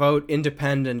not going to vote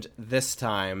independent this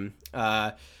time.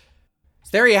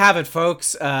 There you have it,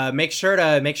 folks. Make sure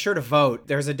to vote.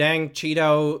 There's a dang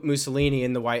Cheeto Mussolini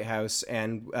in the White House,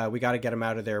 and we got to get him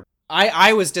out of there.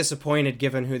 I was disappointed,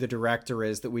 given who the director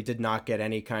is, that we did not get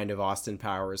any kind of Austin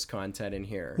Powers content in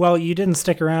here. Well, you didn't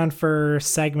stick around for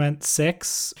segment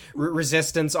 6.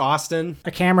 Resistance Austin.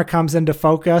 A camera comes into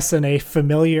focus in a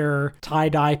familiar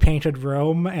tie-dye painted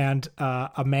room, and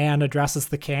a man addresses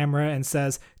the camera and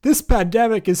says, "This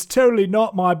pandemic is totally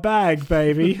not my bag,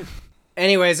 baby."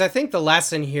 Anyways, I think the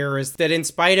lesson here is that in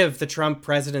spite of the Trump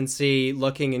presidency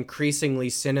looking increasingly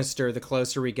sinister the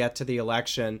closer we get to the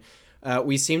election,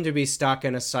 we seem to be stuck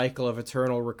in a cycle of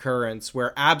eternal recurrence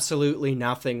where absolutely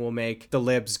nothing will make the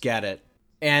libs get it.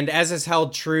 And as has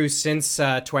held true since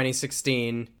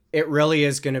 2016, it really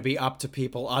is going to be up to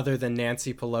people other than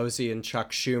Nancy Pelosi and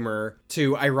Chuck Schumer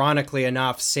to, ironically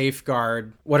enough,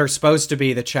 safeguard what are supposed to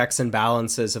be the checks and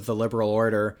balances of the liberal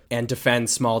order and defend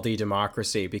small d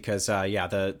democracy because,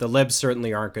 the libs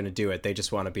certainly aren't going to do it. They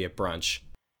just want to be at brunch.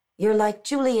 You're like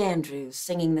Julie Andrews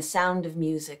singing The Sound of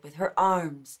Music with her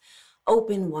arms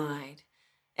open wide,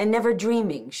 and never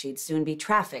dreaming she'd soon be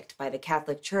trafficked by the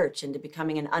Catholic Church into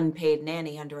becoming an unpaid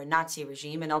nanny under a Nazi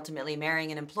regime and ultimately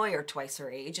marrying an employer twice her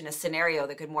age in a scenario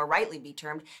that could more rightly be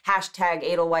termed hashtag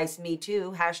Edelweiss Me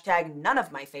Too, hashtag none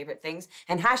of my favorite things,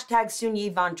 and hashtag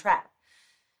Sunyi Von Trapp.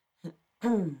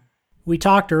 We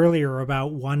talked earlier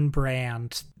about one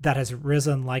brand that has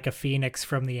risen like a phoenix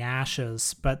from the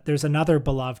ashes, but there's another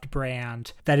beloved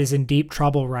brand that is in deep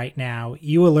trouble right now.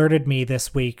 You alerted me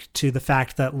this week to the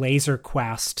fact that Laser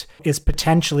Quest is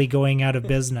potentially going out of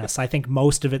business. I think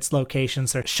most of its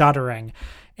locations are shuttering.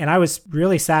 And I was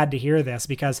really sad to hear this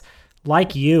because,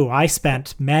 like you, I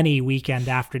spent many weekend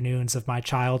afternoons of my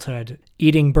childhood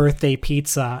eating birthday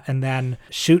pizza and then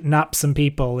shooting up some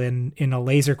people in a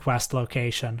Laser Quest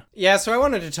location. Yeah, so I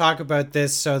wanted to talk about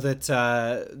this so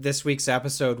that this week's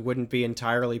episode wouldn't be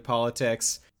entirely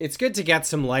politics. It's good to get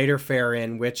some lighter fare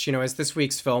in, which, as this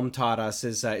week's film taught us,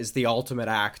 is the ultimate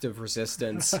act of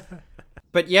resistance.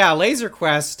 But yeah, Laser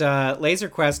Quest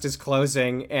is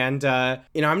closing, and I'm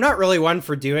not really one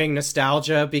for doing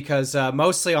nostalgia because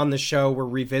mostly on the show we're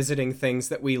revisiting things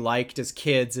that we liked as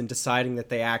kids and deciding that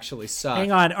they actually suck.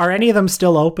 Hang on, are any of them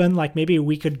still open? Like maybe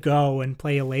we could go and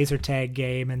play a laser tag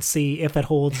game and see if it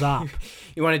holds up.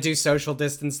 You want to do social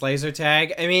distance laser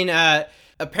tag? I mean,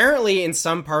 apparently in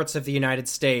some parts of the United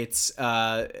States,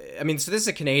 so this is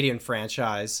a Canadian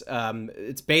franchise.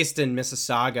 It's based in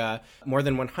Mississauga, more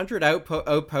than 100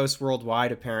 outposts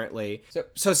worldwide, apparently.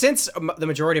 So since the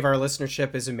majority of our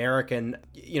listenership is American,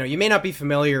 you may not be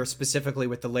familiar specifically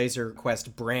with the Laser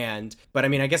Quest brand, but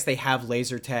I guess they have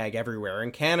laser tag everywhere.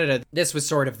 In Canada, this was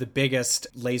sort of the biggest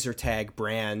laser tag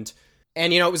brand.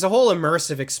 And, it was a whole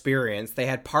immersive experience. They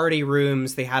had party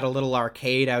rooms. They had a little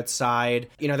arcade outside.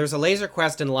 There's a Laser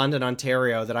Quest in London,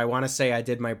 Ontario that I want to say I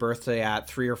did my birthday at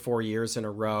 3 or 4 years in a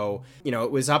row.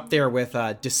 It was up there with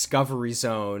Discovery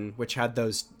Zone, which had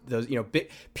those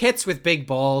pits with big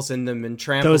balls in them and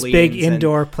trampolines. Those big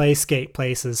indoor playscape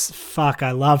places. Fuck,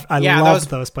 I loved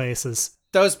those places.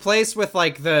 Those places with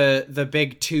like the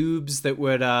big tubes that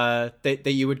would that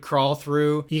you would crawl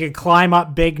through. You can climb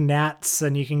up big nets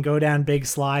and you can go down big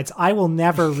slides. I will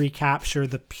never recapture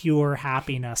the pure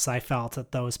happiness I felt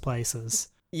at those places.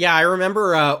 Yeah, I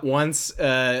remember once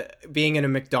being in a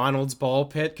McDonald's ball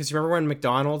pit, because you remember when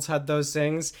McDonald's had those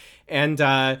things? And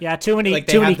too many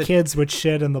kids would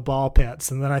shit in the ball pits,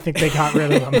 and then I think they got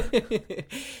rid of them.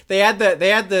 They had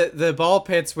the ball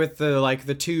pits with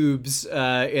the tubes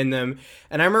in them,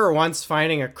 and I remember once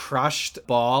finding a crushed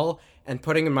ball and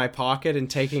putting it in my pocket and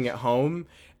taking it home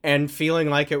and feeling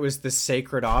like it was this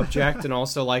sacred object, and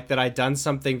also like that I'd done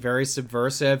something very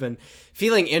subversive, and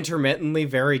feeling intermittently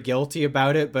very guilty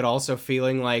about it, but also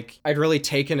feeling like I'd really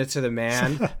taken it to the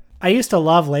man. I used to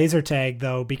love laser tag,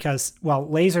 though, because,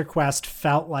 Laser Quest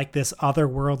felt like this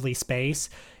otherworldly space.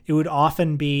 It would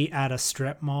often be at a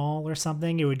strip mall or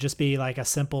something. It would just be like a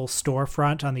simple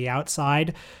storefront on the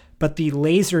outside. but the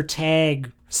laser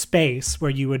tag space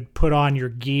where you would put on your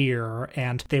gear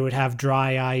and they would have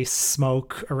dry ice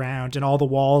smoke around and all the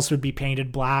walls would be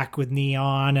painted black with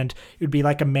neon and it would be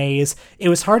like a maze. It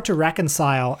was hard to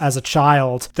reconcile as a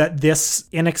child that this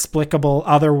inexplicable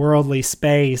otherworldly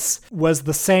space was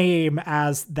the same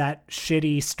as that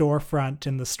shitty storefront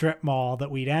in the strip mall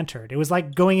that we'd entered. It was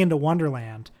like going into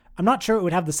Wonderland. I'm not sure it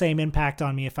would have the same impact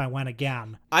on me if I went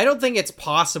again. I don't think it's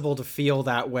possible to feel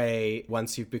that way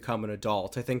once you've become an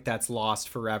adult. I think that's lost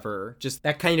forever. Just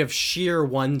that kind of sheer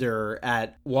wonder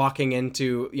at walking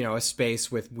into, a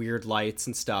space with weird lights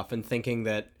and stuff and thinking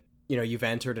that, you've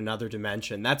entered another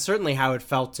dimension. That's certainly how it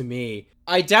felt to me.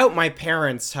 I doubt my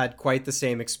parents had quite the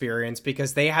same experience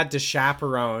because they had to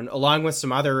chaperone, along with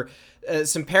some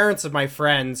parents of my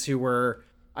friends who were,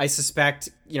 I suspect,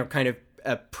 kind of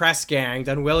press ganged,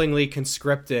 unwillingly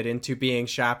conscripted into being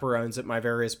chaperones at my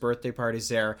various birthday parties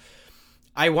there.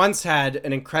 I once had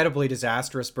an incredibly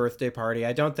disastrous birthday party.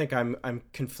 I don't think I'm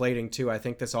conflating two. I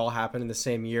think this all happened in the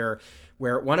same year,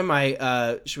 where one of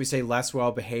my, should we say, less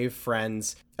well-behaved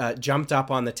friends jumped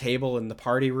up on the table in the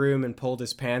party room and pulled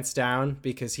his pants down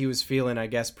because he was feeling, I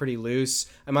guess, pretty loose.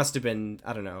 I must have been,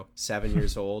 7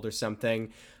 years old or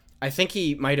something. I think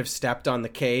he might have stepped on the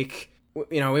cake.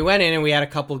 We went in and we had a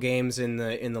couple games in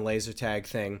the laser tag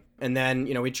thing. And then,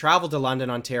 we traveled to London,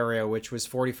 Ontario, which was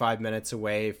 45 minutes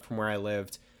away from where I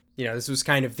lived. This was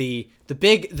kind of the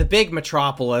big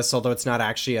metropolis, although it's not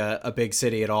actually a big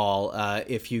city at all.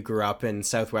 If you grew up in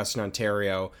southwestern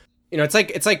Ontario,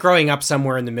 it's like growing up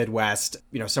somewhere in the Midwest,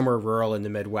 somewhere rural in the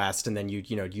Midwest. And then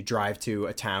you drive to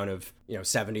a town of,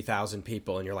 70,000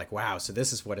 people and you're like, wow, so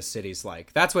this is what a city's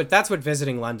like. That's what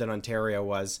visiting London, Ontario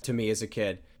was to me as a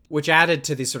kid. Which added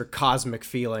to the sort of cosmic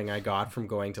feeling I got from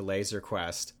going to Laser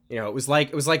Quest. It was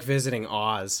like visiting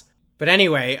Oz. But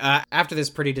anyway, after this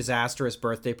pretty disastrous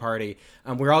birthday party,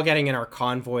 we're all getting in our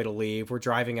convoy to leave. We're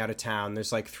driving out of town.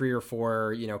 There's like 3 or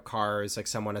 4, cars, like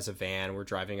someone has a van. We're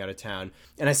driving out of town.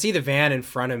 And I see the van in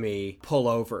front of me pull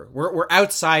over. We're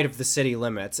outside of the city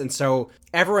limits. And so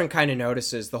everyone kind of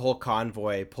notices the whole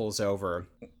convoy pulls over.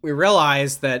 We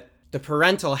realize that the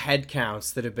parental head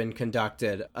counts that have been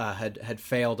conducted had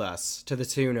failed us to the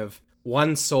tune of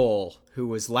one soul who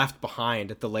was left behind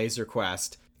at the Laser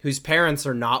Quest, whose parents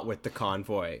are not with the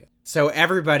convoy. So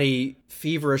everybody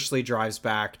feverishly drives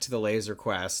back to the Laser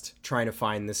Quest trying to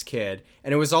find this kid.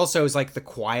 And it was like the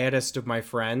quietest of my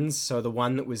friends, so the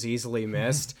one that was easily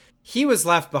missed. He was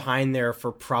left behind there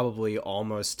for probably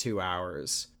almost 2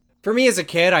 hours. For me as a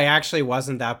kid, I actually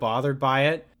wasn't that bothered by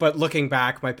it, but looking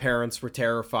back, my parents were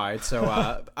terrified. So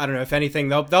I don't know, if anything,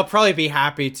 they'll probably be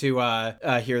happy to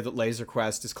hear that Laser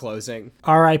Quest is closing.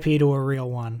 R.I.P. to a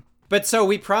real one. But so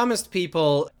we promised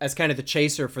people, as kind of the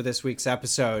chaser for this week's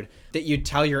episode, that you'd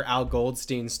tell your Al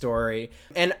Goldstein story.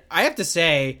 And I have to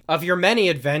say, of your many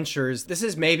adventures, this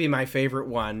is maybe my favorite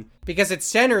one, because it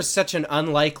centers such an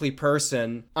unlikely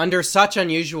person under such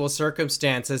unusual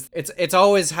circumstances. It's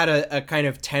always had a kind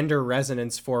of tender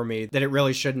resonance for me that it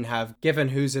really shouldn't have, given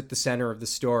who's at the center of the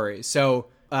story. So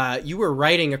you were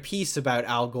writing a piece about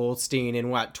Al Goldstein in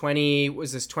what, 2014?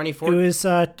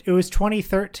 It was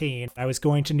 2013. I was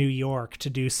going to New York to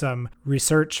do some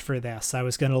research for this. I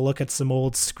was going to look at some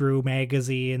old Screw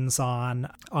magazines on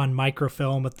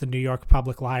microfilm at the New York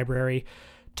Public Library,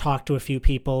 talk to a few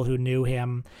people who knew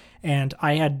him, and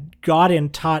I had got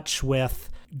in touch with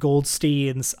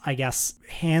Goldstein's, I guess,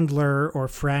 handler or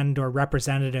friend or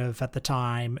representative at the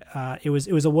time. It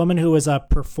was a woman who was a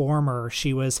performer.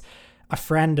 She was a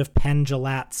friend of Penn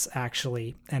Jillette's,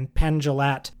 actually. And Penn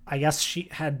Jillette, I guess she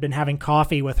had been having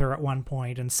coffee with her at one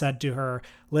point and said to her,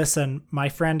 listen, my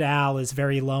friend Al is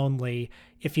very lonely.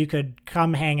 If you could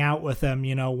come hang out with him,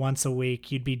 once a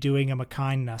week, you'd be doing him a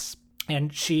kindness.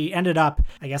 And she ended up,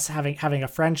 I guess, having a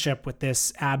friendship with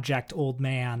this abject old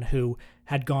man who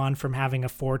had gone from having a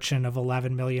fortune of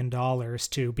 $11 million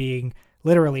to being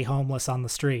literally homeless on the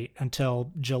street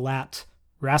until Jillette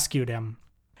rescued him.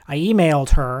 I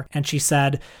emailed her and she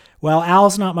said, well,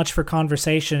 Al's not much for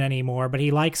conversation anymore, but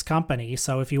he likes company.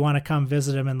 So if you want to come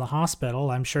visit him in the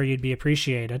hospital, I'm sure you'd be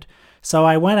appreciated. So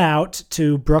I went out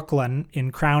to Brooklyn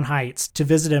in Crown Heights to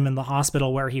visit him in the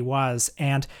hospital where he was.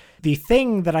 And the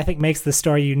thing that I think makes this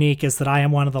story unique is that I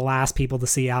am one of the last people to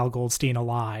see Al Goldstein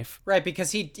alive. Right,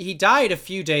 because he died a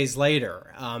few days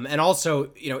later. And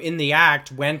also, in the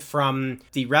act, went from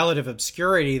the relative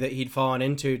obscurity that he'd fallen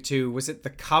into to, was it the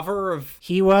cover of...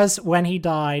 He was, when he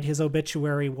died, his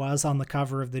obituary was on the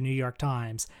cover of the New York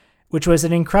Times, which was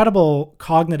an incredible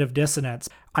cognitive dissonance.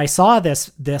 I saw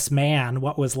this man,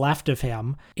 what was left of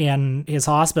him, in his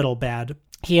hospital bed,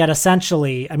 he had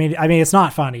essentially, I mean, it's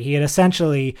not funny. He had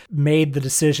essentially made the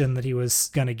decision that he was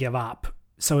going to give up.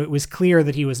 So it was clear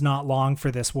that he was not long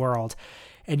for this world.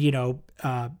 And,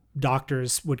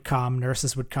 doctors would come,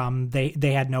 nurses would come.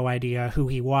 They had no idea who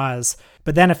he was.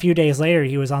 But then a few days later,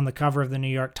 he was on the cover of the New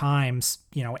York Times.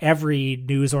 Every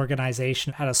news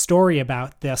organization had a story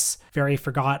about this very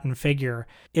forgotten figure.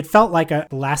 It felt like a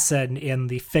lesson in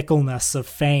the fickleness of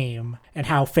fame and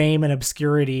how fame and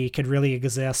obscurity could really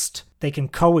exist. They can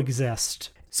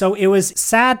coexist. So it was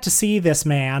sad to see this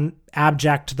man,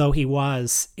 abject though he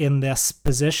was, in this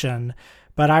position.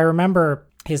 But I remember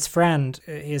his friend,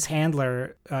 his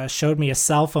handler, showed me a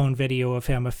cell phone video of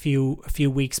him a few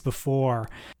weeks before.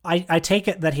 I take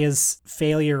it that his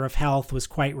failure of health was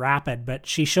quite rapid, but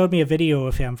she showed me a video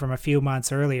of him from a few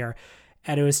months earlier,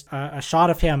 and it was a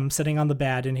shot of him sitting on the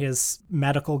bed in his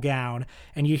medical gown,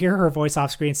 and you hear her voice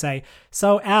off screen say,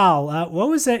 "So Al, what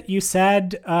was it you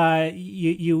said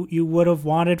you would have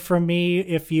wanted from me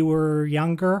if you were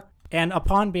younger?" And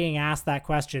upon being asked that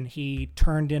question, he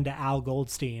turned into Al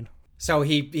Goldstein. So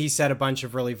he said a bunch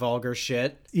of really vulgar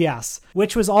shit. Yes,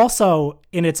 which was also,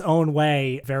 in its own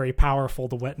way, very powerful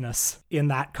to witness in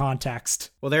that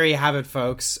context. Well, there you have it,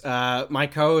 folks. My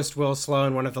co-host Will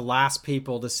Sloan, one of the last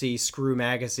people to see Screw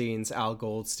Magazine's Al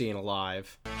Goldstein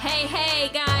alive.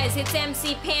 Hey guys, it's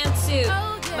MC Pantsuit.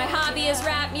 My hobby is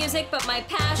rap music, but my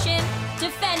passion,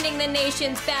 defending the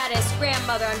nation's baddest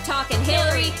grandmother. I'm talking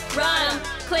Hillary Rodham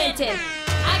Clinton.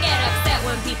 I get upset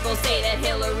when people say that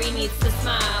Hillary needs to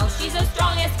smile. She's the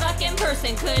strongest fucking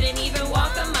person, couldn't even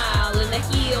walk a mile. In the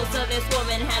heels of this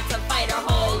woman had to fight her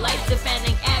whole life,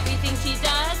 defending everything she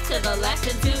does, to the left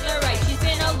and to the right. She's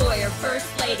been a lawyer, first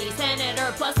lady, senator,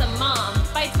 plus a mom.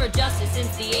 Fights for justice since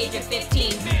the age of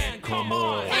 15. Man, come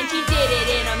on. And she did it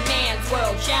in a man's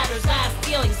world, shatters last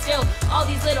feeling. Still, all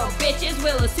these little bitches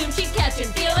will assume she's catching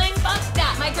feelings. Fuck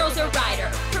that, my girl's a rider,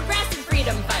 progressive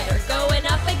freedom fighter, going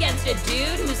up against a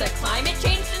dude who's a climate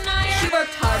change denier. She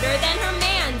worked harder than her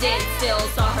man did, still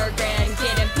saw her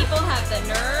grandkid, and people have the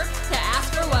nerve to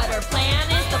ask her what her plan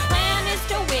is. The plan is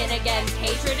to win against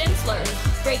hatred and slurs.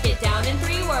 Break it down in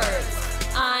 3 words: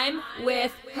 I'm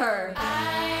with her.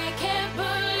 I can't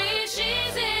believe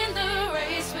she's in the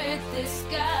race with this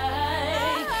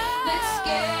guy. Let's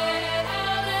get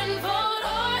out and vote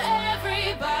or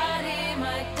everybody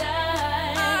might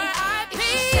die. If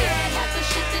she said half the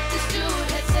shit that this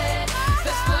dude had said,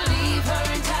 best believe her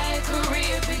entire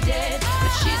career be dead.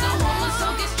 But she's a woman, so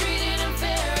gets treated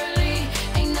unfairly.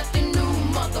 Ain't nothing new,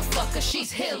 motherfucker,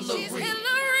 she's Hillary.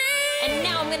 And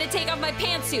now I'm gonna take off my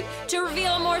pantsuit to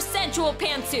reveal a more sensual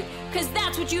pantsuit, cause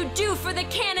that's what you do for the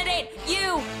candidate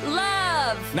you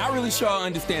love. Not really sure I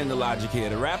understand the logic here.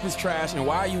 The rap is trash, and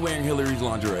why are you wearing Hillary's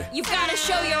lingerie? You've gotta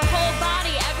show your whole body,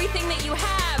 everything that you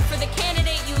have, for the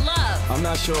candidate you love. I'm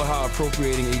not sure how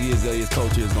appropriating Iggy Azalea's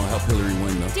culture is gonna help Hillary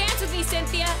win, though. Dance with me,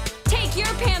 Cynthia. Take your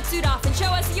pantsuit off and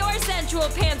show us your sensual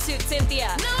pantsuit,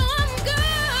 Cynthia. No, I'm good.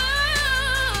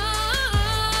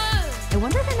 I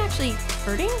wonder if I'm actually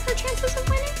hurting her chances of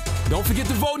winning? Don't forget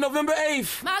to vote November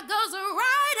 8th. My girl's a